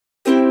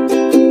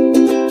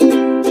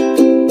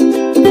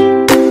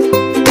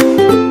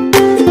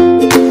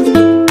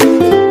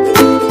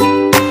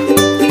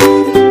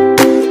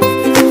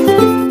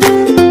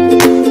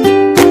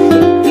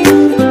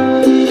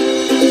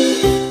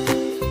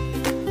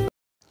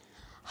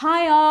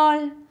Hi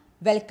all,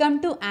 welcome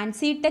to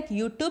ANSI Tech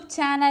YouTube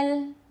channel.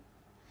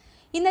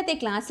 ഇന്നത്തെ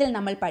ക്ലാസ്സിൽ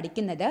നമ്മൾ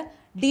പഠിക്കുന്നത്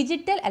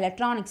ഡിജിറ്റൽ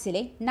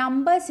ഇലക്ട്രോണിക്സിലെ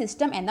നമ്പർ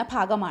സിസ്റ്റം എന്ന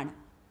ഭാഗമാണ്.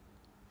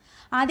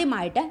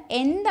 ആദ്യമായിട്ട്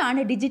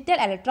എന്താണ് ഡിജിറ്റൽ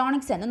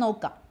ഇലക്ട്രോണിക്സ് എന്ന്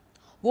നോക്കാം.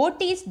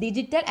 What is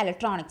digital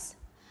electronics?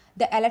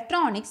 The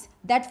electronics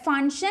that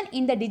function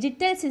in the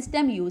digital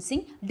system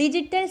using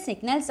digital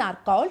signals are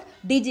called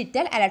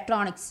digital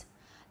electronics.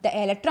 The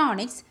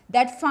electronics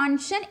that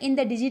function in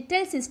the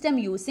digital system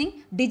using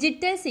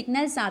digital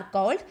signals are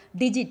called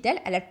digital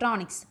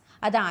electronics.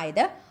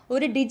 അതായത്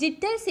ഒരു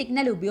digital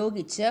signal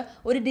ഉപയോഗിച്ച്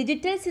ഒരു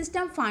digital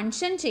system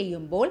function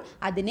ചെയ്യുമ്പോൾ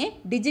അതിനെ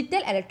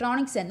digital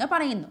electronics എന്ന്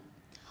പറയുന്നു.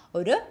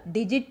 ഒരു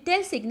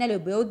digital signal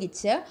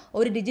ഉപയോഗിച്ച്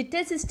ഒരു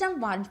ഡിജിറ്റൽ സിസ്റ്റം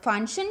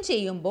ഫങ്ഷൻ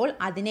ചെയ്യുമ്പോൾ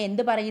അതിനെ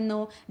എന്ത് പറയുന്നു?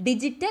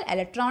 ഡിജിറ്റൽ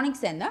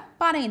ഇലക്ട്രോണിക്സ് എന്ന്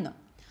പറയുന്നു.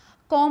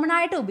 കോമൺ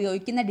ആയിട്ട്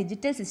ഉപയോഗിക്കുന്ന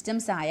ഡിജിറ്റൽ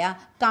സിസ്റ്റംസ് ആയ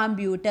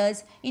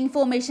computers,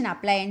 information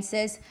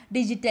appliances,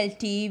 digital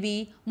TV,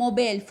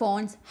 mobile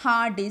phones,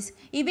 hard disk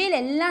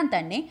ഇവയിലെല്ലാം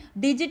തന്നെ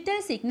ഡിജിറ്റൽ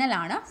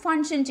സിഗ്നലാണ്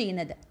ഫങ്ഷൻ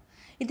ചെയ്യുന്നത്.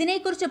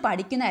 ഇതിനെക്കുറിച്ച്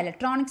പഠിക്കുന്ന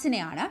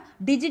ഇലക്ട്രോണിക്സിനെയാണ്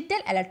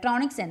ഡിജിറ്റൽ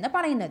ഇലക്ട്രോണിക്സ് എന്ന്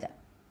പറയുന്നത്.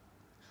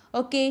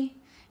 ഓക്കെ,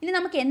 ഇനി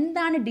നമുക്ക്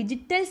എന്താണ്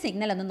ഡിജിറ്റൽ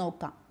സിഗ്നൽ എന്ന്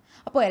നോക്കാം.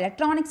 അപ്പോൾ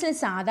ഇലക്ട്രോണിക്സിൽ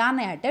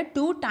സാധാരണയായിട്ട്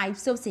 2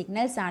 types ഓഫ്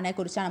സിഗ്നൽസ് ആണ്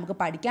കുറിച്ചാണ് നമുക്ക്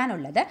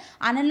പഠിക്കാനുള്ളത്.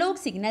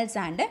 Analogue signals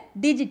and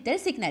digital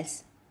signals.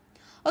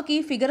 Okay, ഈ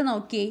ഫിഗർ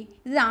നോക്കിയേ.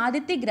 ഇത്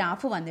ആദ്യത്തെ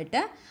ഗ്രാഫ് വന്നിട്ട്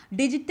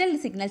ഡിജിറ്റൽ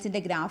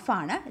സിഗ്നൽസിൻ്റെ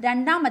ഗ്രാഫാണ്.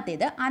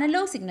 രണ്ടാമത്തേത്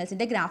അനലോഗ്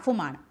സിഗ്നൽസിൻ്റെ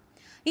ഗ്രാഫുമാണ്.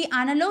 ഈ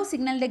അനലോഗ്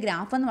സിഗ്നലിൻ്റെ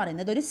ഗ്രാഫ് എന്ന്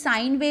പറയുന്നത് ഒരു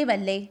സൈൻ വേവ്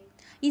അല്ലേ?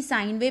 ഈ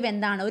സൈൻ വേവ്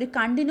എന്താണ്? ഒരു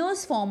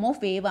കണ്ടിന്യൂസ് ഫോം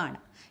ഓഫ് വേവ് ആണ്.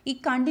 ഈ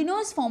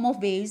കണ്ടിന്യൂസ് ഫോം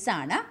ഓഫ് വേവ്സ്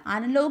ആണ്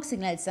അനലോഗ്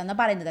സിഗ്നൽസ് എന്ന്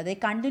പറയുന്നത്.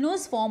 അതായത്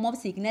continuous form of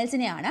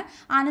സിഗ്നൽസിനെയാണ്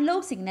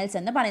analogue signals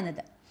എന്ന്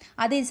പറയുന്നത്.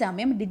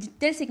 അതേസമയം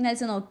ഡിജിറ്റൽ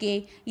സിഗ്നൽസ് നോക്കിയേ,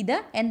 ഇത്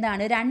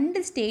എന്താണ്?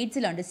 2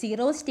 സ്റ്റേറ്റ്സിലുണ്ട്,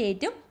 0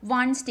 സ്റ്റേറ്റും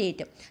 1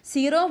 സ്റ്റേറ്റും.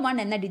 0,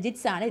 1 എന്ന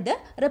ഡിജിറ്റ്സ് ആണ് ഇത്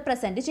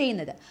റിപ്രസെൻറ്റ്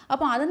ചെയ്യുന്നത്.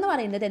 അപ്പോൾ അതെന്ന്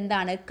പറയുന്നത്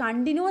എന്താണ്?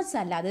 കണ്ടിന്യൂസ്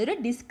അല്ല, അതൊരു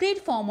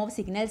ഡിസ്ക്രീറ്റ് ഫോം ഓഫ്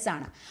സിഗ്നൽസ്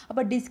ആണ്.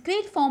 അപ്പോൾ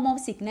ഡിസ്ക്രീറ്റ് ഫോം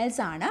ഓഫ്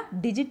സിഗ്നൽസ് ആണ്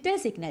digital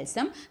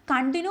സിഗ്നൽസും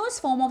continuous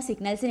form of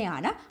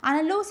സിഗ്നൽസിനെയാണ്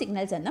analogue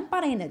signals എന്നും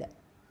പറയുന്നത്.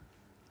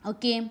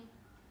 ഓക്കെ,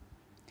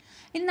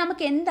 ഇനി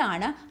നമുക്ക്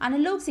എന്താണ്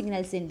അനലോഗ്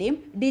സിഗ്നൽസിൻ്റെയും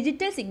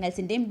ഡിജിറ്റൽ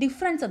സിഗ്നൽസിൻ്റെയും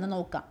ഡിഫറൻസ് ഒന്ന്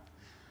നോക്കാം.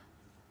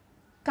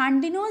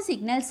 കണ്ടിന്യൂസ്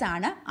സിഗ്നൽസ്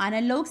ആണ്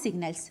അനലോഗ്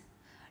സിഗ്നൽസ്,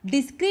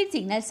 ഡിസ്ക്രീറ്റ്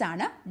സിഗ്നൽസ്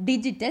ആണ്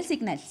digital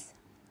signals.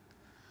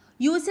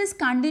 Uses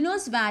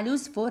continuous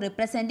values for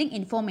റിപ്രസെൻറ്റിംഗ്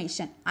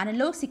information.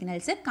 Analogue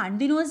signals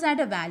continuous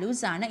ആയിട്ട്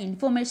വാല്യൂസ് ആണ്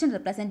ഇൻഫോർമേഷൻ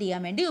റിപ്രസെൻറ്റ്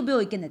ചെയ്യാൻ വേണ്ടി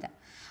ഉപയോഗിക്കുന്നത്.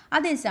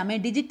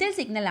 അതേസമയം ഡിജിറ്റൽ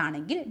സിഗ്നൽ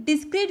ആണെങ്കിൽ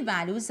ഡിസ്ക്രീറ്റ്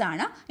വാല്യൂസ്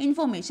ആണ്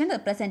ഇൻഫോർമേഷൻ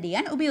റിപ്രസെൻറ്റ്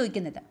ചെയ്യാൻ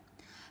ഉപയോഗിക്കുന്നത്.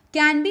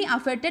 Can be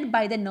affected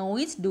by the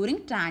noise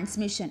during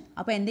transmission.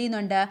 അപ്പോൾ എന്ത്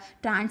ചെയ്യുന്നുണ്ട്?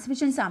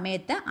 ട്രാൻസ്മിഷൻ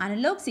സമയത്ത്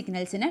അനലോഗ്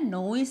സിഗ്നൽസിന്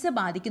നോയിസ്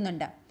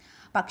ബാധിക്കുന്നുണ്ട്.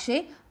 പക്ഷേ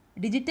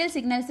digital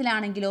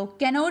സിഗ്നൽസിലാണെങ്കിലോ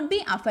cannot be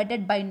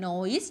affected by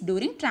noise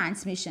during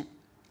transmission.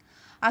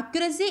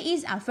 Accuracy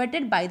is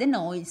affected by the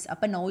noise.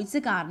 അപ്പോൾ നോയിസ്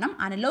കാരണം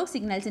അനലോഗ്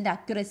സിഗ്നൽസിൻ്റെ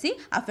അക്യുറസി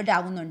അഫക്റ്റ്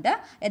ആവുന്നുണ്ട്.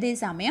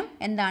 അതേസമയം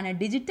എന്താണ്?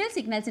 ഡിജിറ്റൽ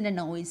സിഗ്നൽസിൻ്റെ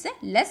നോയിസ്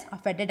ലെസ്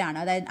അഫക്റ്റഡ് ആണ്.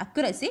 അതായത്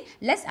അക്യുറസി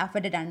ലെസ്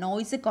അഫക്റ്റഡ് ആണ്.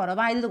 നോയിസ്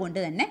കുറവായത് കൊണ്ട്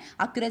തന്നെ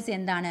അക്യുറസി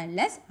എന്താണ്?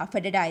 ലെസ്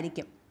അഫക്റ്റഡ്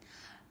ആയിരിക്കും.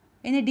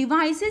 ഇനി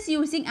devices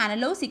using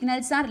analogue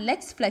signals are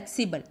less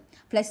flexible.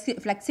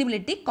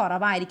 Flexibility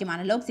കുറവായിരിക്കും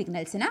അനലോഗ്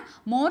സിഗ്നൽസിന്,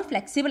 മോർ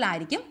ഫ്ലെക്സിബിൾ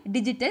ആയിരിക്കും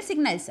digital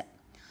signals.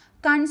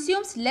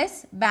 Consumes less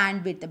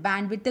bandwidth.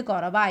 Bandwidth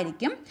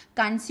കുറവായിരിക്കും.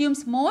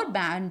 Consumes more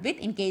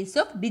bandwidth in case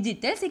of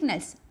digital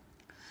signals.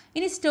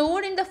 ഇനി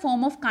stored in the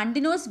form of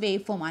continuous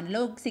wave form.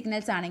 Analogue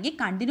signals ആണെങ്കിൽ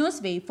continuous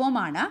wave form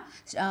ആണ്.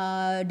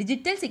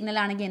 Digital signal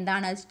ആണെങ്കിൽ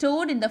എന്താണ്?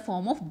 Stored in the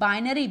form of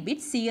binary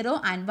bit 0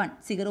 and 1.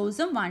 0s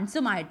ഉം 1s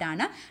ഉം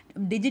ആയിട്ടാണ്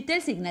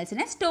digital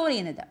സിഗ്നൽസിനെ store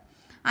ചെയ്യുന്നത്.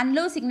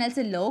 Analogue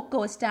signals low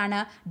cost ആണ്,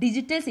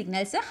 digital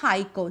signals high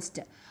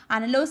cost.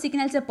 Analogue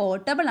signals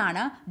portable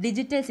ആണ്,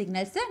 ഡിജിറ്റൽ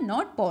സിഗ്നൽസ്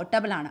നോട്ട്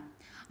പോർട്ടബിൾ ആണ്.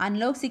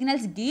 Analogue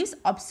signals gives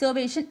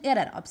observation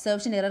error.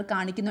 Observation error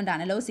കാണിക്കുന്നുണ്ട്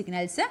analogue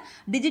signals.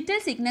 Digital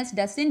signals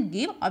dozen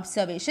give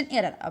observation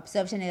error.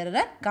 Observation error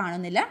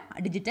കാണുന്നില്ല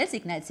digital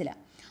സിഗ്നൽസിൽ.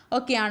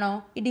 Okay ആണോ?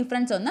 ഈ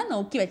difference ഒന്ന്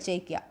നോക്കി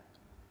വെച്ചേക്കുക.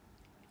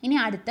 ഇനി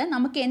അടുത്ത്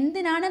നമുക്ക്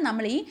എന്തിനാണ്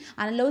നമ്മൾ ഈ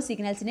അനലോഗ്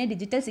സിഗ്നൽസിനെ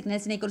ഡിജിറ്റൽ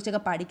സിഗ്നൽസിനെ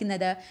കുറിച്ചൊക്കെ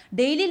പഠിക്കുന്നത്?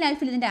 ഡെയിലി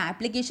ലൈഫിൽ ഇതിൻ്റെ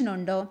ആപ്ലിക്കേഷൻ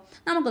ഉണ്ടോ?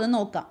 നമുക്കൊന്ന്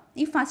നോക്കാം.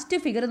 ഈ ഫസ്റ്റ്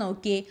ഫിഗർ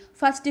നോക്കിയേ.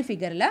 ഫസ്റ്റ്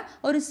ഫിഗറിൽ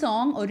ഒരു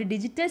സോങ് ഒരു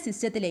ഡിജിറ്റൽ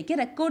സിസ്റ്റത്തിലേക്ക്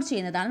റെക്കോർഡ്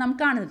ചെയ്യുന്നതാണ്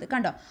നമുക്ക് കാണുന്നത്.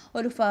 കണ്ടോ?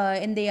 ഒരു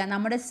എന്ത് ചെയ്യുക?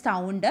 നമ്മുടെ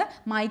സൗണ്ട്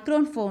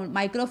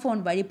മൈക്രോഫോൺ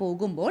വഴി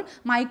പോകുമ്പോൾ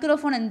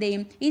മൈക്രോഫോൺ എന്ത്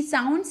ചെയ്യും? ഈ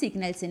സൗണ്ട്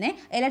സിഗ്നൽസിനെ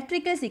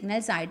ഇലക്ട്രിക്കൽ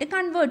സിഗ്നൽസ് ആയിട്ട്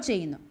കൺവേർട്ട്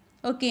ചെയ്യുന്നു.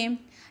 ഓക്കെ,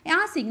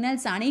 ആ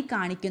സിഗ്നൽസ് ആണ് ഈ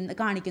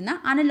കാണിക്കുന്ന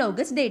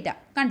അനലോഗസ് ഡേറ്റ.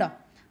 കണ്ടോ?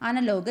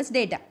 Analogous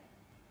data.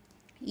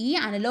 ഈ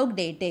അനലോഗ്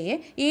ഡേറ്റയെ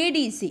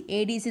ADC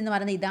എന്ന്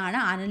പറയുന്നത് ഇതാണ്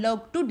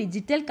അനലോഗ് ടു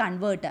ഡിജിറ്റൽ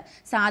കൺവേർട്ടർ.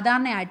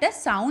 സാധാരണയായിട്ട്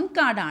സൗണ്ട്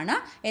കാർഡാണ്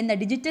എന്ന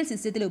ഡിജിറ്റൽ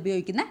സിസ്റ്റത്തിൽ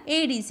ഉപയോഗിക്കുന്ന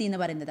ADC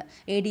എന്ന് പറയുന്നത്.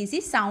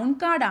 ADC സൗണ്ട്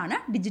കാർഡാണ്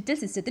ഡിജിറ്റൽ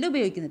സിസ്റ്റത്തിൽ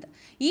ഉപയോഗിക്കുന്നത്.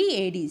 ഈ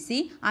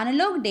ADC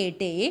അനലോഗ്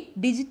ഡേറ്റയെ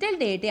ഡിജിറ്റൽ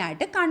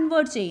ഡേറ്റയായിട്ട്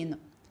കൺവേർട്ട് ചെയ്യുന്നു.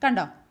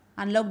 കണ്ടോ?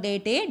 അനലോഗ്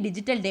ഡേറ്റയെ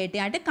ഡിജിറ്റൽ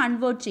ഡേറ്റയായിട്ട്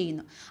കൺവേർട്ട്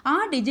ചെയ്യുന്നു. ആ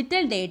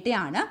ഡിജിറ്റൽ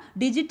ഡേറ്റയാണ്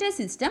ഡിജിറ്റൽ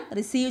സിസ്റ്റം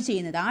റിസീവ്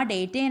ചെയ്യുന്നത്. ആ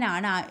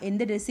ഡേറ്റേനാണ്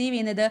എന്ത് റിസീവ്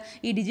ചെയ്യുന്നത്?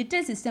 ഈ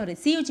ഡിജിറ്റൽ സിസ്റ്റം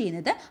റിസീവ്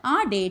ചെയ്യുന്നത് ആ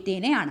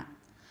ഡേറ്റേനെയാണ്.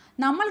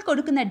 നമ്മൾ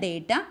കൊടുക്കുന്ന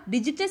ഡേറ്റ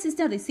ഡിജിറ്റൽ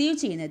സിസ്റ്റം റിസീവ്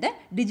ചെയ്യുന്നത്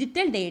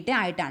ഡിജിറ്റൽ ഡേറ്റ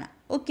ആയിട്ടാണ്.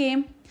 ഓക്കെ,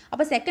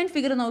 അപ്പോൾ സെക്കൻഡ്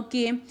ഫിഗർ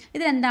നോക്കിയേ.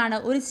 ഇതെന്താണ്?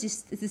 ഒരു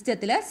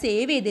സിസ്റ്റത്തിൽ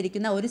സേവ്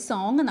ചെയ്തിരിക്കുന്ന ഒരു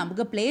സോങ്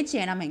നമുക്ക് പ്ലേ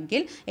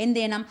ചെയ്യണമെങ്കിൽ എന്ത്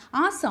ചെയ്യണം?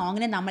 ആ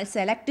സോങ്ങിനെ നമ്മൾ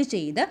സെലക്ട്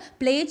ചെയ്ത്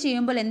പ്ലേ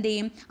ചെയ്യുമ്പോൾ എന്ത്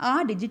ചെയ്യും? ആ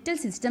ഡിജിറ്റൽ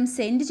സിസ്റ്റം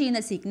സെൻഡ്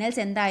ചെയ്യുന്ന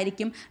സിഗ്നൽസ്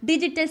എന്തായിരിക്കും?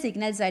 ഡിജിറ്റൽ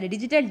സിഗ്നൽസ് ആയിട്ട്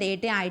ഡിജിറ്റൽ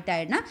ഡേറ്റ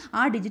ആയിട്ടാണ്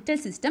ആ ഡിജിറ്റൽ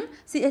സിസ്റ്റം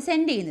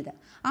സെൻഡ് ചെയ്യുന്നത്.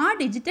 ആ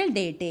ഡിജിറ്റൽ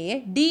ഡേറ്റയെ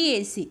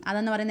DAC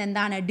അതെന്ന് പറയുന്നത്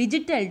എന്താണ്?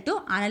 Digital to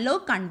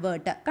analogue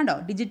converter. കണ്ടോ?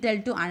 ഡിജിറ്റൽ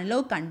ടു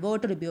അനലോഗ്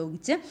കൺവേർട്ടർ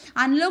ഉപയോഗിച്ച്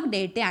അനലോഗ്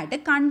ഡേറ്റ ആയിട്ട്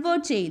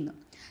കൺവേർട്ട് ചെയ്യുന്നു.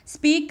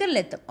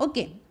 സ്പീക്കറിലെത്തും.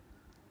 ഓക്കെ,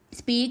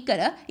 സ്പീക്കർ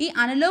ഈ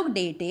അനലോഗ്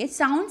ഡേറ്റയെ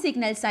സൗണ്ട്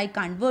സിഗ്നൽസായി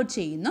കൺവേർട്ട്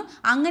ചെയ്യുന്നു.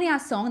 അങ്ങനെ ആ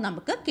സോങ്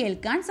നമുക്ക്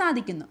കേൾക്കാൻ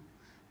സാധിക്കുന്നു.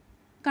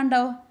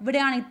 കണ്ടോ?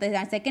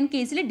 ഇവിടെയാണ് സെക്കൻഡ്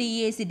കേസിൽ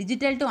DAC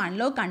digital to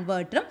analogue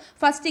കൺവേർട്ടറും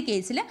first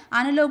കേസിൽ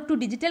അനലോഗ് ടു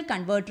ഡിജിറ്റൽ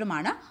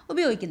കൺവേർട്ടറുമാണ്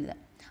ഉപയോഗിക്കുന്നത്.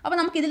 അപ്പോൾ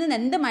നമുക്ക് ഇതിൽ നിന്ന്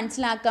എന്ത്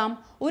മനസ്സിലാക്കാം?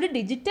 ഒരു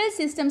ഡിജിറ്റൽ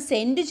സിസ്റ്റം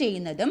സെൻഡ്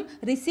ചെയ്യുന്നതും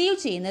റിസീവ്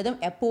ചെയ്യുന്നതും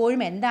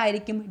എപ്പോഴും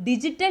എന്തായിരിക്കും?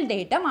 ഡിജിറ്റൽ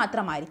ഡേറ്റ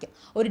മാത്രമായിരിക്കും.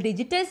 ഒരു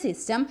ഡിജിറ്റൽ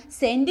സിസ്റ്റം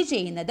സെൻഡ്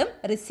ചെയ്യുന്നതും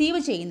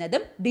റിസീവ്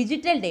ചെയ്യുന്നതും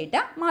ഡിജിറ്റൽ ഡേറ്റ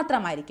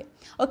മാത്രമായിരിക്കും.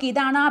 ഓക്കെ,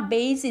 ഇതാണ് ആ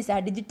ബേസിസ്. ആ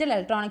ഡിജിറ്റൽ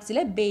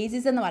ഇലക്ട്രോണിക്സിലെ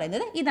ബേസിസ് എന്ന്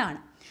പറയുന്നത്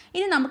ഇതാണ്.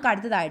 ഇനി നമുക്ക്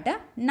അടുത്തതായിട്ട്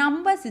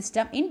number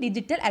system in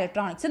digital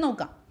electronics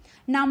നോക്കാം.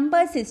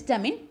 Number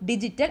system in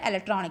digital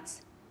electronics.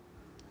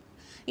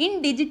 In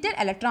digital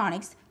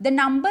electronics, the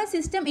number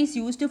system is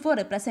used for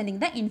representing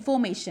the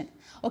information.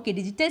 Okay,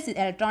 digital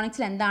electronics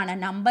എന്താണ്?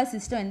 നമ്പർ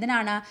സിസ്റ്റം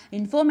എന്തിനാണ്?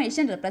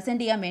 ഇൻഫോർമേഷൻ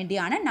റെപ്രസെൻറ്റ് ചെയ്യാൻ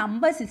വേണ്ടിയാണ്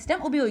നമ്പർ സിസ്റ്റം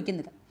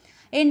ഉപയോഗിക്കുന്നത്.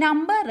 A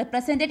number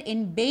represented in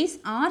base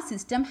R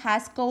system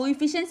has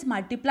coefficients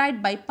multiplied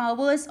by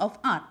powers of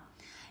R.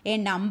 A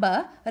number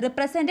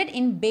represented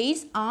in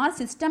base R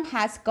system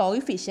has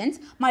coefficients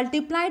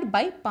multiplied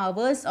by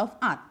powers of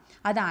R.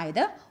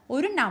 അതായത്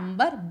ഒരു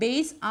number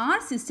base R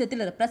സിസ്റ്റത്തിൽ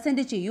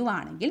represent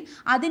ചെയ്യുവാണെങ്കിൽ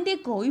അതിൻ്റെ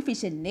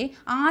കോയിഫിഷ്യൻറ്റിനെ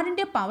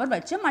Rൻ്റെ power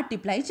വെച്ച്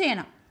multiply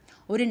ചെയ്യണം.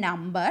 ഒരു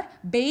number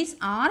base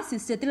R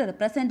സിസ്റ്റത്തിൽ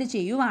represent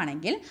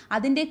ചെയ്യുവാണെങ്കിൽ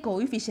അതിൻ്റെ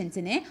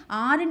കോയിഫിഷ്യൻസിനെ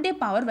Rൻ്റെ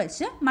പവർ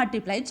വെച്ച്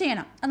മൾട്ടിപ്ലൈ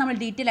ചെയ്യണം. അത് നമ്മൾ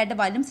ഡീറ്റെയിൽ ആയിട്ട്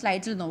വരും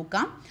സ്ലൈഡ്സിൽ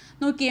നോക്കാം.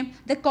 നോക്കിയേ,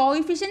 the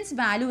coefficients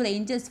value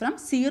ranges from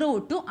 0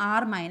 to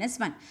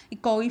R-1. ഈ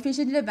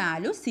കോയിഫിഷ്യൻറ്റിൻ്റെ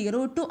വാല്യൂ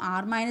 0 to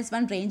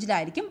R-1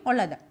 റേഞ്ചിലായിരിക്കും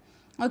ഉള്ളത്.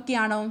 ഓക്കെ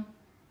ആണോ?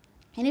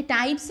 ഇനി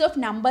ടൈപ്സ് ഓഫ്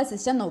നമ്പർ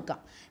സിസ്റ്റം നോക്കാം.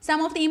 Some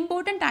of the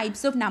important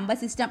types of number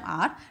system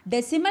are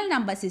decimal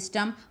number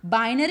system,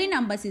 binary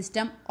number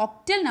system,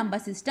 octal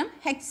number system,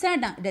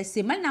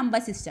 hexadecimal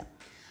number system.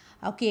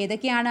 Okay,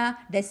 ഏതൊക്കെയാണ്?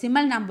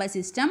 Decimal number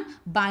system,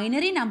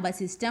 binary number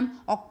system,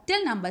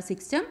 octal number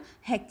system,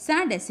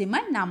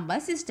 hexadecimal number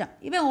system.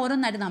 ഇവ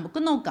ഓരോന്നായിട്ട്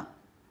നമുക്ക് നോക്കാം.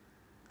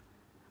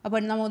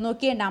 അപ്പോൾ നമ്മൾ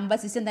നോക്കിയ number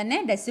system തന്നെ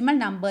decimal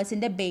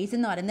നമ്പേഴ്സിൻ്റെ base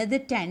എന്ന് പറയുന്നത്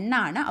 10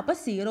 ആണ്. അപ്പോൾ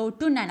 0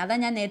 to 9,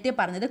 അതാണ് ഞാൻ നേരത്തെ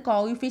പറഞ്ഞത്.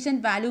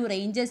 Coefficient value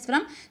ranges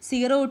from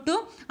 0 to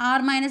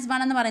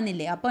R-1 എന്ന്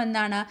പറയുന്നില്ലേ? അപ്പോൾ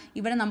എന്താണ്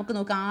ഇവിടെ നമുക്ക്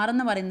നോക്കാം. R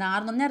എന്ന് പറയുന്നത്, R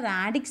എന്ന് പറഞ്ഞാൽ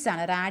റാഡിക്സ്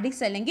ആണ്.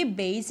 റാഡിക്സ് അല്ലെങ്കിൽ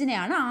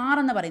ബേസിനെയാണ് R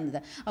എന്ന് പറയുന്നത്.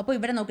 അപ്പോൾ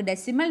ഇവിടെ നോക്ക്,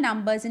 ഡെസിമൽ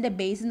നമ്പേഴ്സിൻ്റെ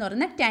ബേസ് എന്ന്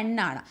പറയുന്നത് 10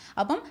 ആണ്.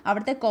 അപ്പം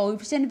അവിടുത്തെ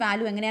കോയിഫിഷ്യൻറ്റ്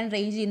വാല്യൂ എങ്ങനെയാണ്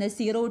റേഞ്ച് ചെയ്യുന്നത്?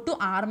 0 to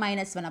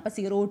R-1. അപ്പോൾ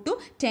 0 to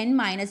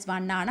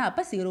 10-1 ആണ്.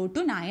 അപ്പോൾ 0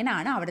 to 9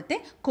 ആണ് അവിടുത്തെ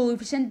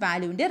കോയിഫിഷ്യൻറ്റ്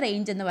വാല്യൂവിൻ്റെ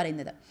റേഞ്ച് എന്ന്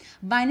പറയുന്നത്.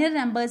 ബൈനറി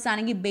നമ്പേഴ്സ്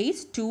ആണെങ്കിൽ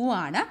ബേസ് 2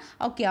 ആണ്.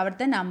 ഓക്കെ,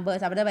 അവിടുത്തെ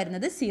നമ്പേഴ്സ് അവിടെ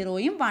വരുന്നത്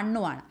 0ഉം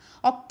 1ഉം ആണ്.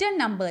 ഒക്ടൽ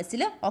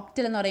നമ്പേഴ്സിൽ,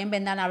 ഒക്ടൽ എന്ന് പറയുമ്പോൾ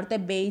എന്താണ്? അവിടുത്തെ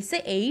ബേസ്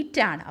 8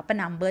 ആണ്. അപ്പോൾ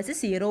നമ്പേഴ്സ്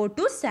 0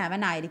 to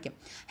 7 ആയിരിക്കും.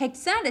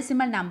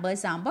 ഹെക്സാഡെസിമൽ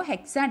നമ്പേഴ്സ് ആകുമ്പോൾ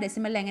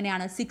ഹെക്സാഡെസിമൽ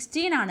എങ്ങനെയാണ്?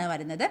 16 ആണ്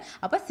വരുന്നത്.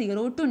 അപ്പോൾ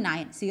 0 to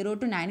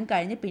 9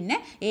 കഴിഞ്ഞ് പിന്നെ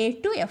A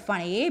to F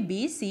ആണ്. A,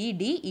 B, C,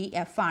 D, E,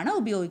 F ആണ്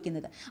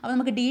ഉപയോഗിക്കുന്നത്. അപ്പോൾ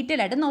നമുക്ക്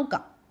ഡീറ്റെയിൽ ആയിട്ട്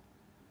നോക്കാം.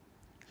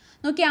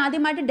 നോക്കി,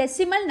 ആദ്യമായിട്ട്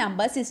decimal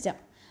number system.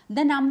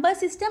 The number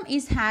system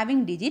is having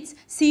digits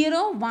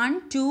 0, 1,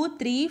 2,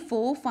 3,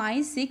 4,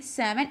 5, 6,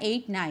 7,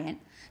 8, 9.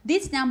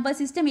 This number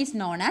system is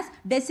known as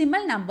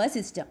decimal number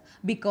system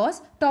because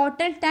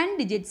total 10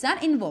 digits are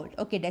involved.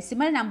 Okay,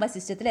 decimal number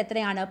system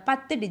എത്രയാണ്?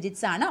 10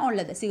 digits ആണ്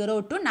ഉള്ളത്. 0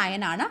 to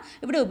 9 ആണ്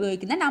ഇവിടെ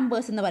ഉപയോഗിക്കുന്ന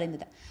നമ്പേഴ്സ് എന്ന്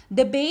പറയുന്നത്.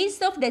 The base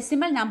of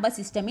decimal number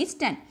system is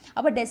 10.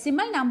 അപ്പോൾ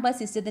decimal number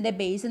സിസ്റ്റത്തിൻ്റെ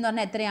ബേസ് എന്ന്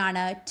പറഞ്ഞാൽ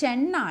എത്രയാണ്?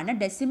 10 ആണ്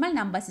ഡെസിമൽ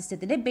നമ്പർ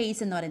സിസ്റ്റത്തിൻ്റെ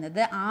ബേസ് എന്ന്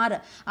പറയുന്നത്.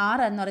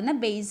 6 എന്ന് പറയുന്ന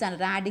ബേസ് ആണ്.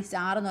 റാഡിക്സ്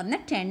 6 എന്ന്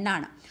പറഞ്ഞാൽ 10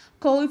 ആണ്.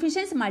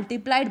 Coefficients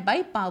multiplied by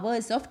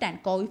powers of 10.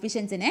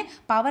 കോയിഫിഷ്യൻസിനെ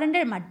പവറിൻ്റെ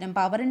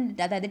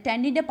അതായത്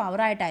 10ൻ്റെ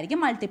പവറായിട്ടായിരിക്കും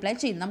മൾട്ടിപ്ലൈ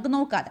ചെയ്യുന്നത്. നമുക്ക്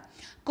നോക്കാതെ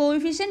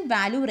coefficient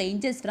value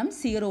ranges from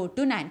 0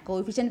 to 9.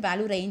 Coefficient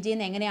value range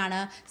ചെയ്യുന്നത് എങ്ങനെയാണ്?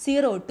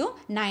 0 to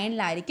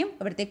 9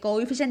 ഇവിടുത്തെ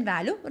കോയിഫിഷ്യൻറ്റ്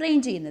വാല്യൂ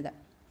റേഞ്ച് ചെയ്യുന്നത്.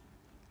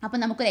 അപ്പോൾ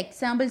നമുക്കൊരു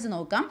എക്സാമ്പിൾസ്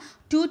നോക്കാം.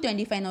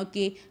 225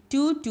 നോക്കി,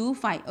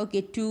 225.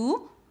 ഓക്കെ,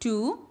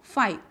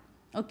 225.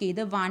 ഓക്കെ,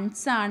 ഇത്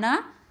വൺസ് ആണ്.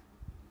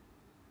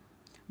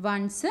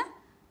 വൺസ്,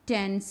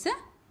 ടെൻസ്,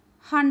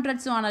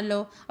 ഹൺഡ്രഡ്സും ആണല്ലോ.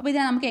 അപ്പോൾ ഇത്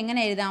നമുക്ക്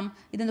എങ്ങനെ എഴുതാം?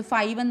 ഇതൊന്ന്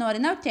 5 എന്ന്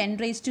പറയുന്നത്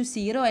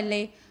 10⁻0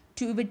 അല്ലേ?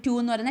 2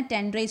 എന്ന് പറയുന്നത്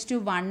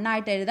 10⁻1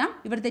 ആയിട്ട് എഴുതാം.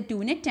 ഇവിടുത്തെ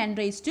 2നെ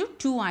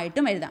 10⁻2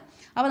 ആയിട്ടും എഴുതാം.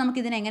 അപ്പോൾ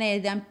നമുക്കിതിനെ എങ്ങനെ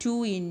എഴുതാം? 2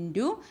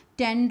 ×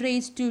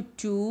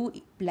 10⁻2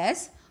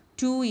 പ്ലസ്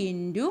 2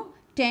 ×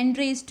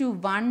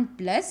 10⁻1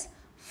 പ്ലസ്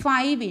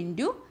 5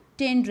 ×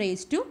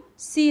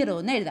 10⁻0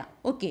 എന്ന് എഴുതാം.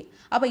 ഓക്കെ,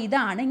 അപ്പോൾ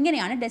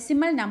ഇങ്ങനെയാണ്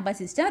ഡെസിമൽ നമ്പർ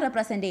സിസ്റ്റം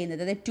റെപ്രസെൻറ്റ്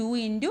ചെയ്യുന്നത്. അത് 2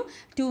 ഇൻറ്റു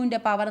 2ൻ്റെ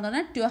പവർ എന്ന്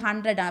പറഞ്ഞാൽ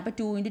 100 ആണ്. അപ്പോൾ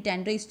 2 into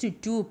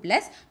 10⁻²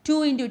 plus 2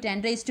 into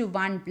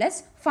 10⁻1 plus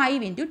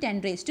 5 into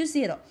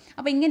 10⁻0.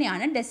 അപ്പോൾ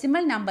ഇങ്ങനെയാണ്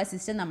ഡെസിമൽ നമ്പർ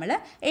സിസ്റ്റം നമ്മൾ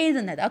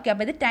എഴുതുന്നത്. ഓക്കെ,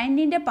 അപ്പോൾ ഇത്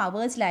 10ൻ്റെ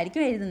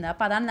പവേഴ്സിലായിരിക്കും എഴുതുന്നത്.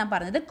 അപ്പോൾ അതാണ് ഞാൻ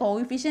പറഞ്ഞത്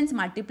coefficients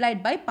multiplied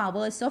by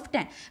powers of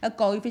 10.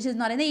 Coefficients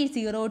എന്ന് പറയുന്നത് ഈ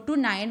 0 to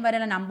 9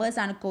 വരെയുള്ള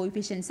നമ്പേഴ്സാണ്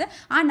കോയിഫിഷ്യൻസ്.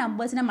 ആ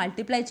നമ്പേഴ്സിനെ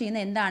മൾട്ടിപ്ലൈ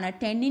ചെയ്യുന്നത് എന്താണ്?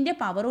 10ൻ്റെ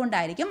പവർ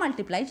കൊണ്ടായിരിക്കും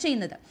മൾട്ടിപ്ലൈ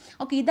ചെയ്യുന്നത്.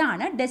 ഓക്കെ,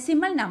 ഇതാണ്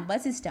ഡെസിമൽ നമ്പർ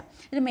സിസ്റ്റം.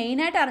 ഇത്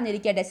മെയിനായിട്ട്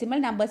അറിഞ്ഞിരിക്കുക. ഡെസിമൽ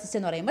നമ്പർ സിസ്റ്റം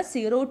എന്ന് പറയുമ്പോൾ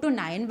 0 to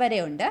 9 വരെ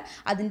ഉണ്ട്.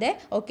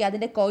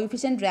 അതിൻ്റെ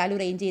കോയിഫിഷ്യൻറ്റ് വാല്യൂ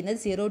റേഞ്ച്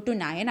ചെയ്യുന്നത് 0 to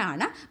 9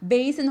 ആണ്.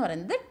 ബേസ് എന്ന്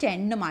പറയുന്നത്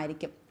 10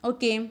 ആയിരിക്കും.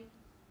 ഓക്കെ,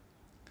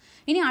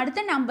 ഇനി അടുത്ത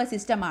നമ്പർ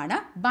സിസ്റ്റമാണ്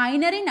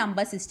binary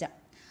number system.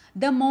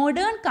 The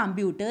modern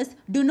computers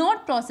do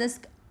not process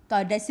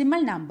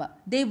decimal number.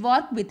 They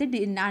work with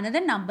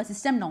another number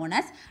system known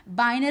as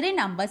binary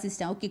number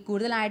system. Okay,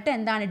 കൂടുതലായിട്ട്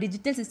എന്താണ്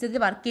ഡിജിറ്റൽ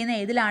സിസ്റ്റത്തിൽ വർക്ക് ചെയ്യുന്ന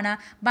ഏതിലാണ്?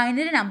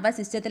 ബൈനറി നമ്പർ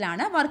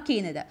സിസ്റ്റത്തിലാണ് വർക്ക്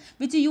ചെയ്യുന്നത്.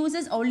 Which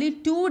uses only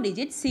 2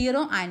 digits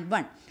 0 and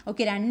 1.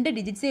 Okay, 2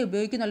 ഡിജിറ്റ്സേ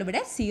ഉപയോഗിക്കുന്നുള്ളൂ.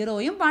 ഇവിടെ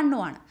 0യും 1ഉം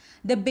ആണ്.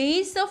 The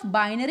base of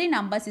binary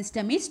number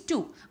system is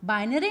 2.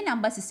 Binary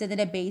number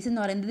സിസ്റ്റത്തിൻ്റെ ബേസ്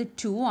എന്ന് പറയുന്നത്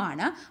 2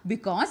 ആണ്.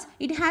 Because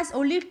it has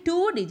only 2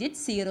 digits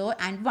 0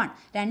 and 1.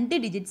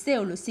 2 ഡിജിറ്റ്സേ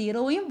ഉള്ളൂ,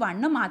 0യും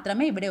 1ഉം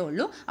മാത്രമേ ഇവിടെ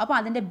ഉള്ളൂ. അപ്പോൾ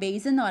അതിൻ്റെ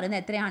ബേസ് എന്ന്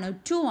പറയുന്നത് എത്രയാണ്?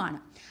 2 ആണ്.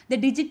 The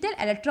digital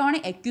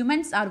electronic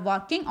equipments are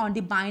working on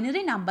the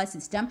binary number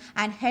system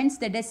and hence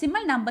the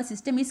decimal number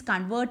system is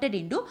converted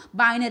into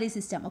binary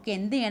system. Okay,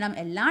 എന്ത് ചെയ്യണം?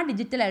 എല്ലാ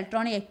ഡിജിറ്റൽ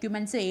ഇലക്ട്രോണിക്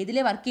എക്യുപ്മെൻറ്റ്സ്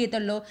ഏതിലേ വർക്ക്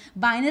ചെയ്യത്തുള്ളൂ?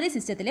 ബൈനറി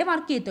സിസ്റ്റത്തിലേ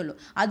വർക്ക് ചെയ്യത്തുള്ളൂ.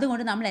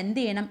 അതുകൊണ്ട് നമ്മൾ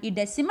എന്ത് ചെയ്യണം? ഈ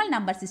ഡെസിമൽ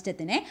നമ്പർ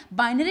സിസ്റ്റത്തിനെ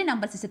ബൈനറി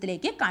നമ്പർ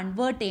സിസ്റ്റത്തിലേക്ക്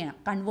കൺവേർട്ട് ചെയ്യണം.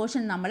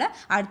 കൺവേർഷൻ നമ്മൾ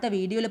അടുത്ത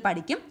വീഡിയോയിൽ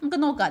പഠിക്കും.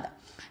 നമുക്ക് നോക്കാം.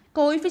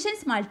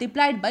 Coefficients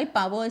multiplied by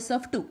powers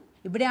of 2.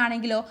 ഇവിടെ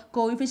ആണെങ്കിലോ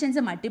കോയിഫിഷ്യൻസ്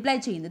മൾട്ടിപ്ലൈ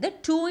ചെയ്യുന്നത്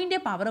 2ൻ്റെ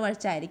പവർ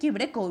വെച്ചായിരിക്കും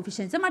ഇവിടെ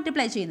കോയിഫിഷ്യൻസ്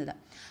മൾട്ടിപ്ലൈ ചെയ്യുന്നത്.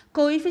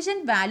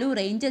 Coefficient value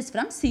ranges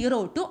from 0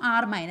 to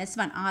r-1.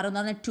 r എന്ന്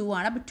പറഞ്ഞാൽ 2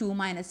 ആണ്. അപ്പോൾ 2 -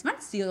 1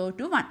 0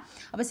 to 1.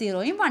 അപ്പോൾ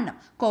 0യും 1ഉം.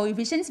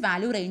 Coefficients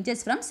value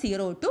ranges from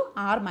 0 to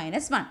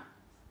r-1.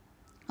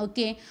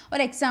 Okay,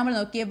 ഒരു എക്സാമ്പിൾ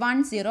നോക്കിയേ.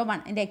 1 0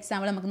 1 എൻ്റെ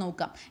എക്സാമ്പിൾ നമുക്ക്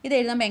നോക്കാം. ഇത്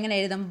എഴുതുമ്പോൾ എങ്ങനെ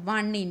എഴുതാം?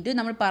 1 ഇൻറ്റു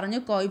നമ്മൾ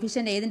പറഞ്ഞു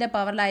കോയിഫിഷ്യൻ്റ് ഏതിൻ്റെ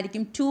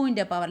പവറിലായിരിക്കും?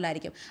 2ൻ്റെ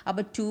പവറിലായിരിക്കും.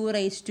 അപ്പോൾ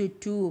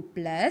 2⁻²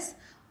 പ്ലസ്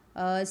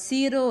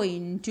 0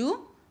 into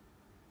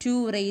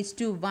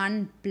 2⁻1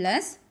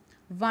 plus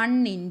 1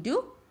 into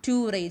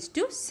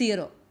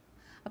 2⁻0.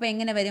 അപ്പോൾ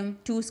എങ്ങനെ വരും?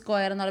 2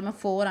 സ്ക്വയർ എന്ന് പറയുമ്പോൾ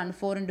 4 ആണ്.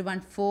 4 into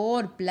 1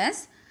 4 plus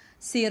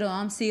 0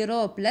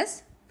 0 plus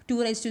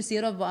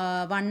 2⁻0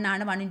 1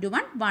 ആണ്. 1 into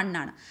 1 1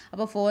 ആണ്.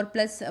 അപ്പോൾ 4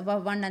 plus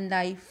 1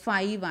 എന്തായി?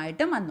 5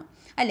 ആയിട്ട് വന്നു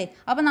അല്ലേ?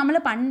 അപ്പോൾ നമ്മൾ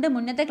പണ്ട്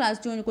മുന്നത്തെ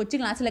കൊച്ചു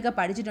ക്ലാസ്സിലൊക്കെ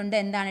പഠിച്ചിട്ടുണ്ട്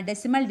എന്താണ്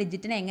ഡെസിമൽ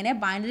ഡിജിറ്റിനെ എങ്ങനെ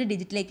ബൈനറി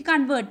ഡിജിറ്റിലേക്ക്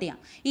കൺവേർട്ട് ചെയ്യാം.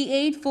 ഈ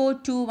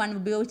 8421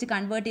 ഉപയോഗിച്ച്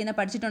കൺവേർട്ട് ചെയ്യുന്ന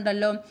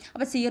പഠിച്ചിട്ടുണ്ടല്ലോ.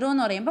 അപ്പോൾ 0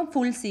 എന്ന് പറയുമ്പോൾ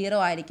ഫുൾ 0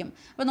 ആയിരിക്കും.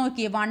 അപ്പോൾ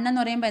നോക്കിയേ, 1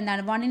 എന്ന് പറയുമ്പോൾ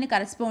എന്താണ്? 1ന്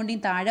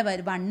കറസ്പോണ്ടിങ് താഴെ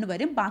 1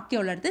 വരും,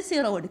 ബാക്കിയുള്ളിടത്ത്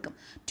 0 കൊടുക്കും.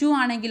 2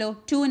 ആണെങ്കിലോ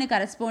 2ന്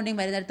കറസ്പോണ്ടിങ്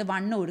വരുന്നിടത്ത്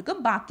 1 കൊടുക്കും,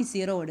 ബാക്കി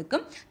 0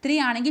 കൊടുക്കും. 3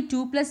 ആണെങ്കിൽ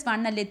 2 +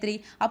 1 അല്ലേ 3.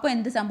 അപ്പോൾ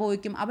എന്ത്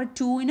സംഭവിക്കും? അപ്പോൾ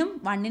 2നും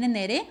 1നും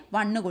നേരെ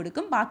 1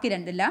 കൊടുക്കും, ബാക്കി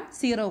രണ്ടെല്ലാം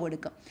 0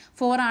 കൊടുക്കും.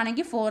 4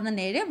 ആണെങ്കിൽ 4ന്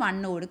നേരെ 1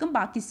 കൊടുക്കും,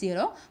 ബാക്കി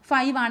 0.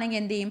 5 ആണെങ്കിൽ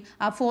എന്ത് ചെയ്യും?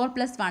 4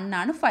 + 1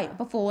 ആണ് 5.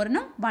 അപ്പോൾ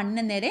 4നും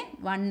 1നും നേരെ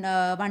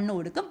 1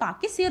 കൊടുക്കും,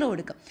 ബാക്കി 0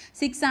 കൊടുക്കും.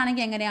 6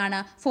 ആണെങ്കിൽ എങ്ങനെയാണ്?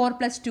 4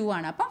 + 2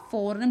 ആണ്. അപ്പോൾ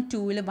 4നും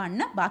 2ലും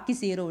 1, ബാക്കി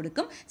 0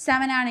 കൊടുക്കും.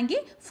 7 ആണെങ്കിൽ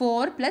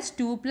 4 +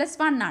 2 +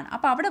 1 ആണ്.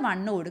 അപ്പോൾ അവിടെ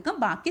 1 കൊടുക്കും,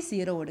 ബാക്കി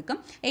 0 കൊടുക്കും.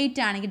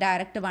 8 ആണെങ്കിൽ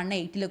ഡയറക്റ്റ് 1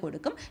 8ൽ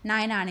കൊടുക്കും.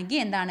 9 ആണെങ്കിൽ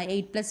എന്താണ്?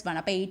 8 + 1.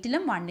 അപ്പോൾ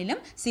 8ലും 1ലും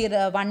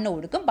 1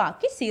 കൊടുക്കും,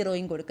 ബാക്കി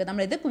 0യും കൊടുക്കും.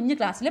 നമ്മളിത് കുഞ്ഞു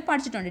ക്ലാസ്സിൽ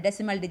പഠിച്ചിട്ടുണ്ട്.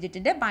 ഡെസിമൽ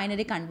ഡിജിറ്റിൻ്റെ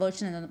ബൈനറി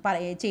കൺവേർഷൻ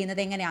എന്ന്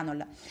ചെയ്യുന്നത്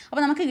എങ്ങനെയാണെന്നുള്ളത്.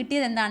 അപ്പോൾ നമുക്ക്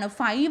കിട്ടിയത് എന്താണ്?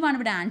 5 ആണ്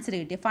ഇവിടെ ആൻസർ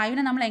കിട്ടിയത്.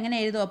 5നെ നമ്മൾ എങ്ങനെ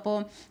എഴുതും? അപ്പോൾ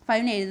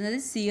 5നെ എഴുതുന്നത്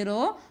 0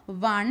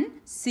 1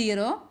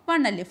 0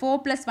 1 അല്ലേ? 4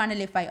 + 1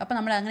 അല്ലേ 5. അപ്പോൾ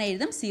നമ്മൾ അങ്ങനെ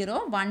എഴുതും 0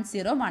 1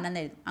 0 1 എന്ന്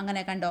എഴുതും.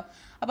 അങ്ങനെ കണ്ടോ?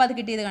 അപ്പോൾ അത്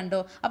കിട്ടിയത് കണ്ടോ?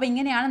 അപ്പോൾ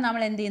ഇങ്ങനെയാണ്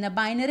നമ്മൾ എന്ത് ചെയ്യുന്നത്?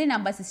 ബൈനറി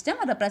നമ്പർ സിസ്റ്റം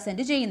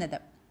റെപ്രസെൻറ്റ് ചെയ്യുന്നത്.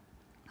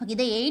 ഓക്കെ,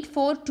 ഇത്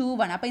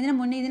 8421. അപ്പോൾ ഇതിന്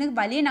മുന്നേ ഇതിന്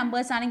വലിയ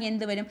നമ്പേഴ്സ് ആണെങ്കിൽ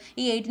എന്ത് വരും?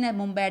 ഈ 8ന്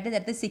മുമ്പായിട്ട്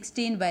നേരത്തെ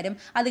 16 വരും,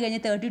 അത് കഴിഞ്ഞ്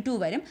 32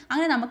 വരും.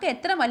 അങ്ങനെ നമുക്ക്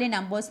എത്ര വലിയ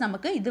നമ്പേഴ്സ്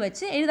നമുക്ക് ഇത്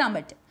വെച്ച് എഴുതാൻ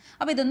പറ്റും.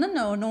 അപ്പോൾ ഇതൊന്ന്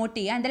നോട്ട്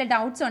ചെയ്യുക. എന്തെങ്കിലും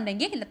ഡൗട്ട്സ്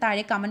ഉണ്ടെങ്കിൽ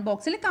താഴെ കമൻറ്റ്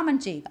ബോക്സിൽ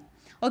കമൻറ്റ് ചെയ്യുക.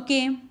 ഓക്കെ,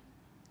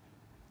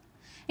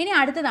 ഇനി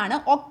അടുത്തതാണ്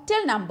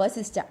ഒക്ടൽ നമ്പർ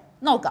സിസ്റ്റം.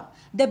 നോക്കാം.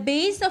 The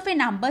base of a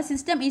number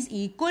system is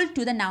equal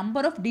to the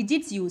number of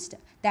digits used.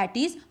 That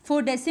is, for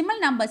decimal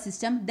number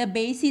system, the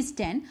base is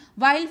 10,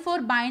 while for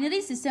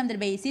binary system, the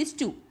base is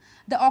 2.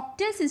 The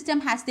octal system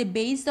has the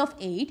base of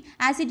 8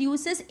 as it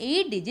uses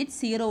 8 digits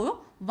 0,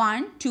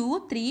 1, 2,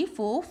 3,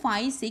 4,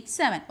 5, 6,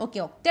 7. Okay,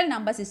 octal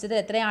number സിസ്റ്റത്തിൽ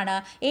എത്രയാണ്?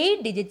 8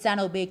 digits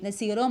ആണ് ഉപയോഗിക്കുന്നത്,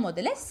 0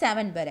 മുതൽ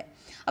 7 വരെ.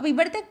 അപ്പോൾ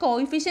ഇവിടുത്തെ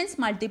coefficients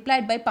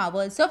multiplied by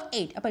powers of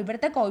 8. അപ്പോൾ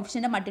ഇവിടുത്തെ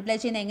കോയിഫിഷ്യൻ്റ് മൾട്ടിപ്ലൈ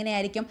ചെയ്യുന്നത്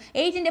എങ്ങനെയായിരിക്കും?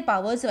 8ൻ്റെ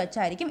പവേഴ്സ്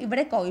വെച്ചായിരിക്കും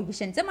ഇവിടെ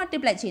കോയിഫിഷ്യൻസ്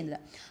മൾട്ടിപ്ലൈ ചെയ്യുന്നത്.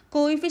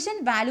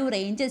 Coefficient value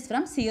ranges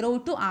from 0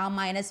 to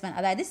r-1.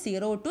 അതായത്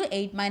 0 to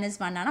 8 -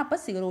 1 ആണ്. അപ്പോൾ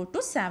 0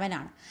 to 7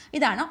 ആണ്.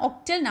 ഇതാണ്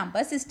ഒക്ടൽ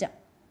നമ്പർ സിസ്റ്റം.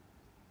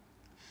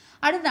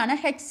 അടുത്തതാണ്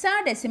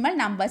hexadecimal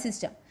number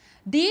system.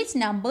 These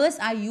numbers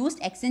are used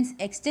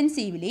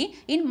extensively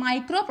in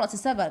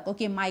microprocessor work.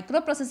 Okay,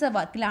 microprocessor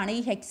workilana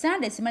ee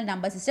hexadecimal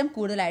number system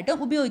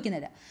കൂടുതലായിട്ടും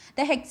ഉപയോഗിക്കുന്നത്.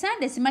 The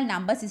hexadecimal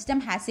number system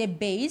has a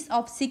base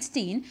of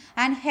 16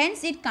 and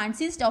hence it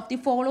consists of the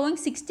following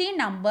 16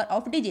 number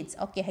of digits.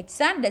 Okay,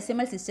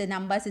 hexadecimal system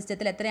number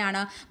systemത്തിൽ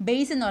എത്രയാണ്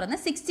base എന്ന്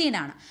പറയുന്നത് 16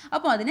 ആണ്.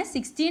 അപ്പോൾ അതിന്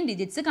 16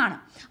 digits കാണും.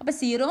 അപ്പോൾ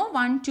 0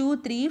 1 2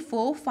 3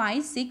 4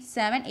 5 6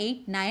 7 8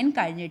 9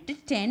 കഴിഞ്ഞിട്ട്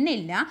 10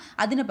 ഇല്ല.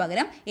 അതിനു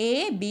പകരം A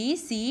B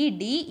C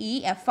D E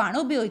F ആണ്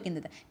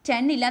ഉപയോഗിക്കുന്നത്.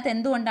 10 ഇല്ലാത്ത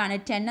എന്തുകൊണ്ടാണ്?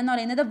 10 എന്ന്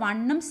പറയുന്നത്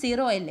 1ഉം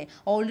 0 അല്ലേ?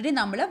 ഓൾറെഡി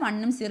നമ്മൾ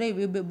 1ഉം 0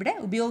 ഇവിടെ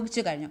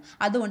ഉപയോഗിച്ചു കഴിഞ്ഞു.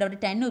 അതുകൊണ്ട് അവിടെ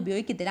 10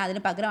 ഉപയോഗിക്കത്തില്ല.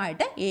 അതിന്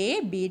പകരമായിട്ട് A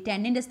B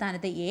 10ന്റെ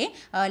സ്ഥാനത്ത് A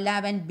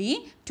 11B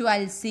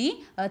 12C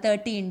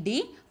 13D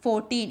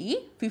 14E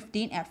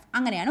 15F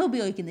അങ്ങനെയാണ്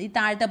ഉപയോഗിക്കുന്നത്. ഈ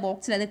താഴത്തെ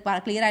ബോക്സിൽ അത്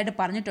ക്ലിയർ ആയിട്ട്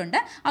പറഞ്ഞിട്ടുണ്ട്.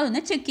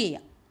 അതൊന്ന് ചെക്ക്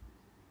ചെയ്യാം.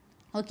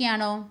 ഓക്കെ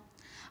ആണോ?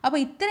 അപ്പോൾ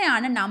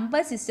ഇത്രയാണ്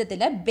നമ്പർ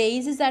സിസ്റ്റത്തിൽ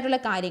ബേസിസ് ആയിട്ടുള്ള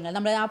കാര്യങ്ങൾ.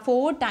 നമ്മൾ ആ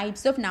 4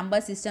 ടൈപ്സ് ഓഫ് നമ്പർ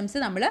സിസ്റ്റംസ്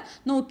നമ്മൾ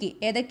നോക്കി.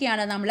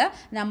 ഏതൊക്കെയാണ് നമ്മൾ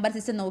നമ്പർ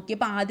സിസ്റ്റം നോക്കി?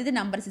 അപ്പോൾ ആദ്യത്തെ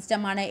നമ്പർ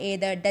സിസ്റ്റമാണ്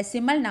ഏത്?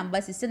 ഡെസിമൽ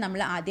നമ്പർ സിസ്റ്റം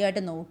നമ്മൾ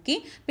ആദ്യമായിട്ട് നോക്കി.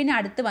 പിന്നെ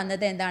അടുത്ത്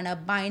വന്നത് എന്താണ്?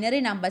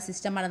 ബൈനറി നമ്പർ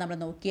സിസ്റ്റമാണ് നമ്മൾ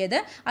നോക്കിയത്.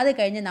 അത്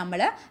കഴിഞ്ഞ്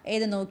നമ്മൾ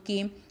ഏത് നോക്കി?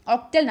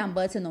 ഒക്ടൽ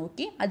നമ്പേഴ്സ്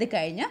നോക്കി. അത്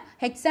കഴിഞ്ഞ്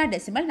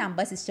ഹെക്സാഡെസിമൽ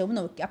നമ്പർ സിസ്റ്റവും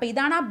നോക്കി. അപ്പോൾ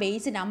ഇതാണ് ആ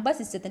ബേസ് നമ്പർ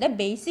സിസ്റ്റത്തിൻ്റെ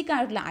ബേസിക്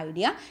ആയിട്ടുള്ള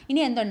ഐഡിയ. ഇനി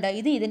എന്തുണ്ട്?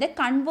 ഇതിൻ്റെ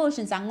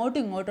കൺവേർഷൻസ്, അങ്ങോട്ടും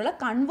ഇങ്ങോട്ടുള്ള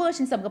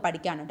കൺവേർഷൻസ് നമുക്ക്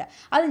പഠിക്കാനുണ്ട്.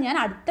 അത് ഞാൻ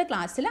അടുത്ത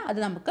ക്ലാസ്സിൽ അത്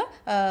നമുക്ക്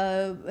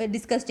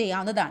ഡിസ്കസ്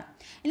ചെയ്യാവുന്നതാണ്.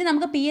 ഇനി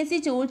നമുക്ക് PSC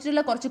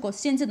ചോദിച്ചിട്ടുള്ള കുറച്ച്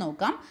ക്വസ്റ്റ്യൻസ്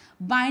നോക്കാം.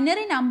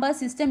 Binary number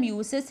system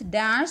uses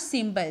dash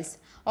symbols.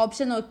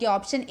 Option നോക്കി.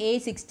 Option A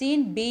 16,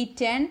 B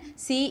 10,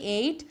 C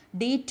 8,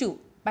 D 2.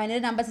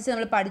 Binary number system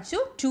നമ്മൾ പഠിച്ചു.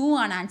 2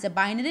 ആണ് answer.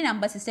 Binary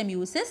number system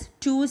uses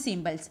 2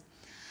 symbols.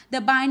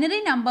 The binary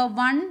number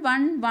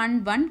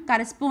 1111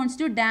 corresponds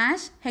to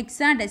dash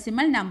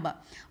hexadecimal number.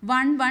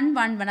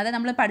 1111 അതായത്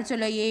നമ്മൾ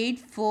പഠിച്ചല്ലോ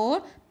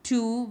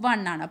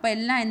 8421 ആണ്. അപ്പോൾ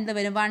എല്ലാം എന്ത്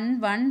വരും?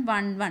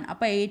 1111.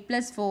 അപ്പോൾ 8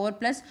 + 4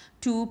 +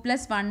 2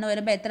 + 1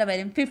 വരുമ്പോൾ എത്ര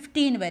വരും?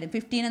 15 വരും.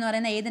 15 എന്ന്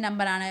പറയുന്ന ഏത്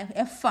നമ്പറാണ്?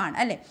 F ആണ്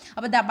അല്ലേ?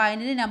 അപ്പോൾ the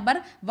binary number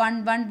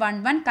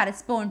 1111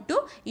 correspond to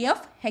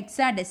F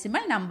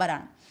hexadecimal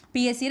നമ്പറാണ്.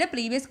 PSCയുടെ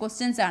പ്രീവിയസ്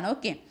ക്വസ്റ്റ്യൻസ് ആണ്.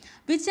 Okay,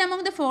 which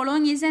among the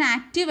following is an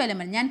active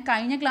element. ഞാൻ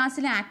കഴിഞ്ഞ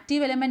ക്ലാസ്സിൽ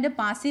ആക്റ്റീവ് എലമെൻറ്റ്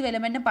പാസീവ്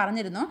എലമെൻറ്റ്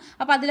പറഞ്ഞിരുന്നു.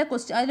 അപ്പോൾ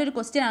അതിലൊരു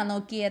ക്വസ്റ്റ്യൻ ആണ്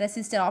നോക്കിയേ.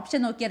 Resistor. Option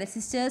Nokia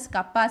resistors,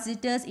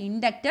 capacitors,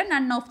 inductor,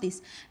 none of these.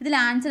 ഇതിൽ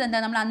ആൻസർ എന്താ?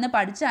 നമ്മൾ അന്ന്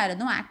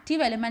പഠിച്ചായിരുന്നു.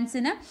 ആക്റ്റീവ്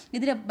എലമെൻറ്റ്സിന്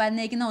ഇതിൽ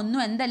വന്നിരിക്കുന്ന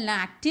ഒന്നും എന്തല്ല?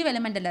 ആക്റ്റീവ്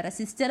എലമെൻ്റ് അല്ല.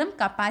 റെസിസ്റ്ററും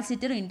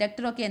കപ്പാസിറ്ററും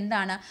ഇൻഡക്ടറും ഒക്കെ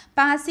എന്താണ്?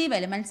 പാസീവ്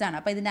എലമെൻറ്റ്സ് ആണ്.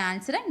 അപ്പോൾ ഇതിൻ്റെ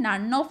ആൻസർ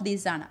നൺ ഓഫ്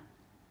ദീസ് ആണ്.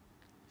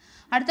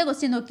 അടുത്ത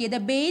ക്വസ്റ്റ്യൻ നോക്കിയേ. The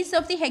base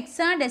of the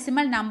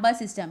hexadecimal number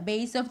system.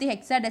 Base of the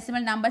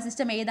hexadecimal number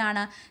system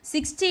ഏതാണ്?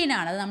 16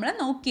 ആണ്. അത് നമ്മൾ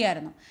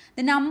നോക്കിയായിരുന്നു.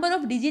 The number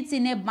of digits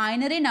in A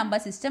binary number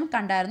system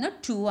കണ്ടായിരുന്നു.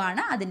 2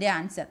 ആണ് അതിൻ്റെ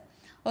ആൻസർ.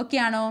 ഓക്കെ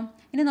ആണോ?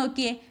 ഇനി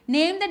നോക്കിയേ.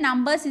 Name the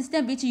number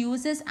system which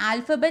uses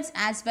alphabets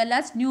as well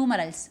as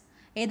numerals.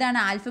 ഏതാണ്?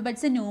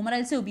 ആൽഫബറ്റ്സ്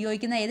ന്യൂമറൽസ്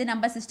ഉപയോഗിക്കുന്ന ഏത്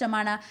നമ്പർ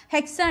സിസ്റ്റമാണ്?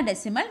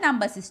 Hexadecimal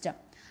number system.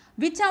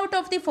 Which out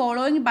of the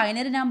following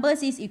binary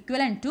numbers is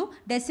equivalent two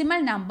decimal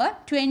number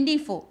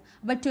 24.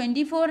 അപ്പോൾ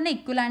 24ന്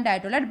equivalent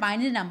ആയിട്ടുള്ള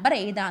binary number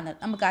ഏതാണ്?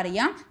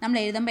 നമുക്കറിയാം. നമ്മൾ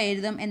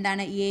എഴുതും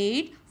എന്താണ്?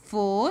 8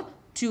 4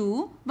 2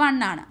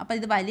 1 ആണ്. അപ്പോൾ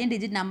ഇത് വലിയ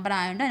ഡിജിറ്റ് നമ്പർ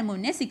ആയതുകൊണ്ട് അതിന്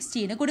മുന്നേ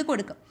 16 കൂടി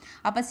കൊടുക്കും.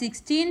 അപ്പോൾ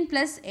 16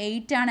 +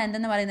 8 ആണ്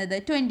എന്തെന്ന് പറയുന്നത്?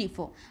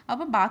 24.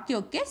 അപ്പോൾ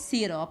ബാക്കിയൊക്കെ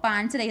 0. അപ്പോൾ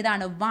ആൻസർ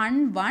ഏതാണ്?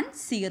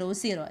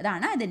 1100.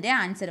 ഇതാണ് ഇതിൻ്റെ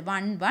ആൻസർ.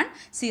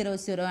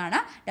 1100 ആണ്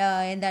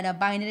എന്താണ്?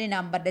 ബൈനറി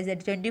നമ്പർ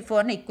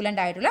 24ന്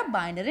ഇക്വലൻ്റ് ആയിട്ടുള്ള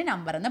ബൈനറി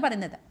നമ്പർ എന്ന്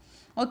പറയുന്നത്.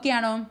 ഓക്കെ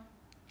ആണോ?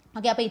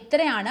 ഓക്കെ, അപ്പോൾ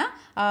ഇത്രയാണ്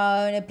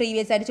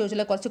പ്രീവിയസ് ആയിട്ട്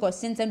ചോദിച്ചുള്ള കുറച്ച്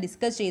ക്വസ്റ്റ്യൻസും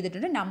ഡിസ്കസ്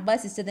ചെയ്തിട്ടുണ്ട്. നമ്പർ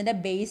സിസ്റ്റത്തിൻ്റെ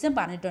ബേസും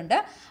പറഞ്ഞിട്ടുണ്ട്.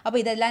 അപ്പോൾ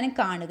ഇതെല്ലാവരും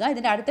കാണുക.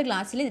 ഇതിൻ്റെ അടുത്ത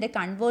ക്ലാസ്സിൽ ഇതിൻ്റെ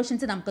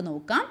കൺവേർഷൻസ് നമുക്ക്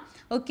നോക്കാം.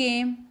 ഓക്കെ,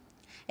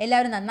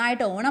 എല്ലാവരും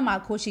നന്നായിട്ട് ഓണം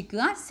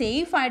ആഘോഷിക്കുക.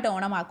 സേഫായിട്ട്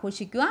ഓണം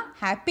ആഘോഷിക്കുക.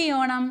 ഹാപ്പി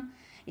ഓണം.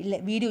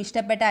 വീഡിയോ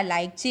ഇഷ്ടപ്പെട്ടാൽ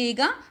ലൈക്ക്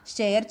ചെയ്യുക,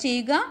 ഷെയർ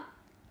ചെയ്യുക.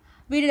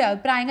 വീഡിയോയുടെ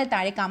അഭിപ്രായങ്ങൾ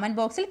താഴെ കമൻറ്റ്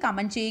ബോക്സിൽ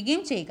കമൻറ്റ്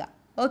ചെയ്യുകയും ചെയ്യുക.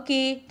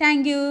 Okay,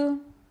 thank you.